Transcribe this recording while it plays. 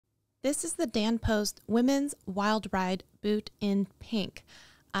This is the Dan Post Women's Wild Ride boot in pink.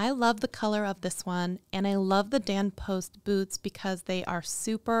 I love the color of this one, and I love the Dan Post boots because they are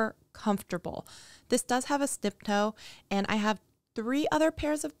super comfortable. This does have a snip toe, and I have 3 other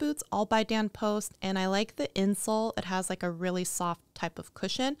pairs of boots, all by Dan Post, and I like the insole. It has like a really soft type of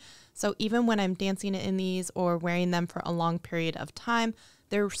cushion. So even when I'm dancing in these or wearing them for a long period of time,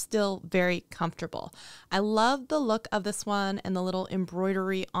 they're still very comfortable. I love the look of this one and the little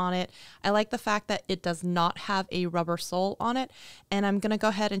embroidery on it. I like the fact that it does not have a rubber sole on it, and I'm gonna go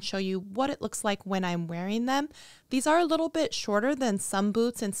ahead and show you what it looks like when I'm wearing them. These are a little bit shorter than some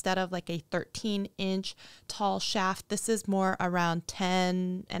boots. Instead of like a 13-inch tall shaft, this is more around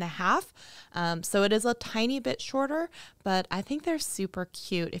 10 and a half. So it is a tiny bit shorter, but I think they're super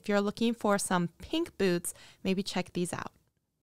cute. If you're looking for some pink boots, maybe check these out.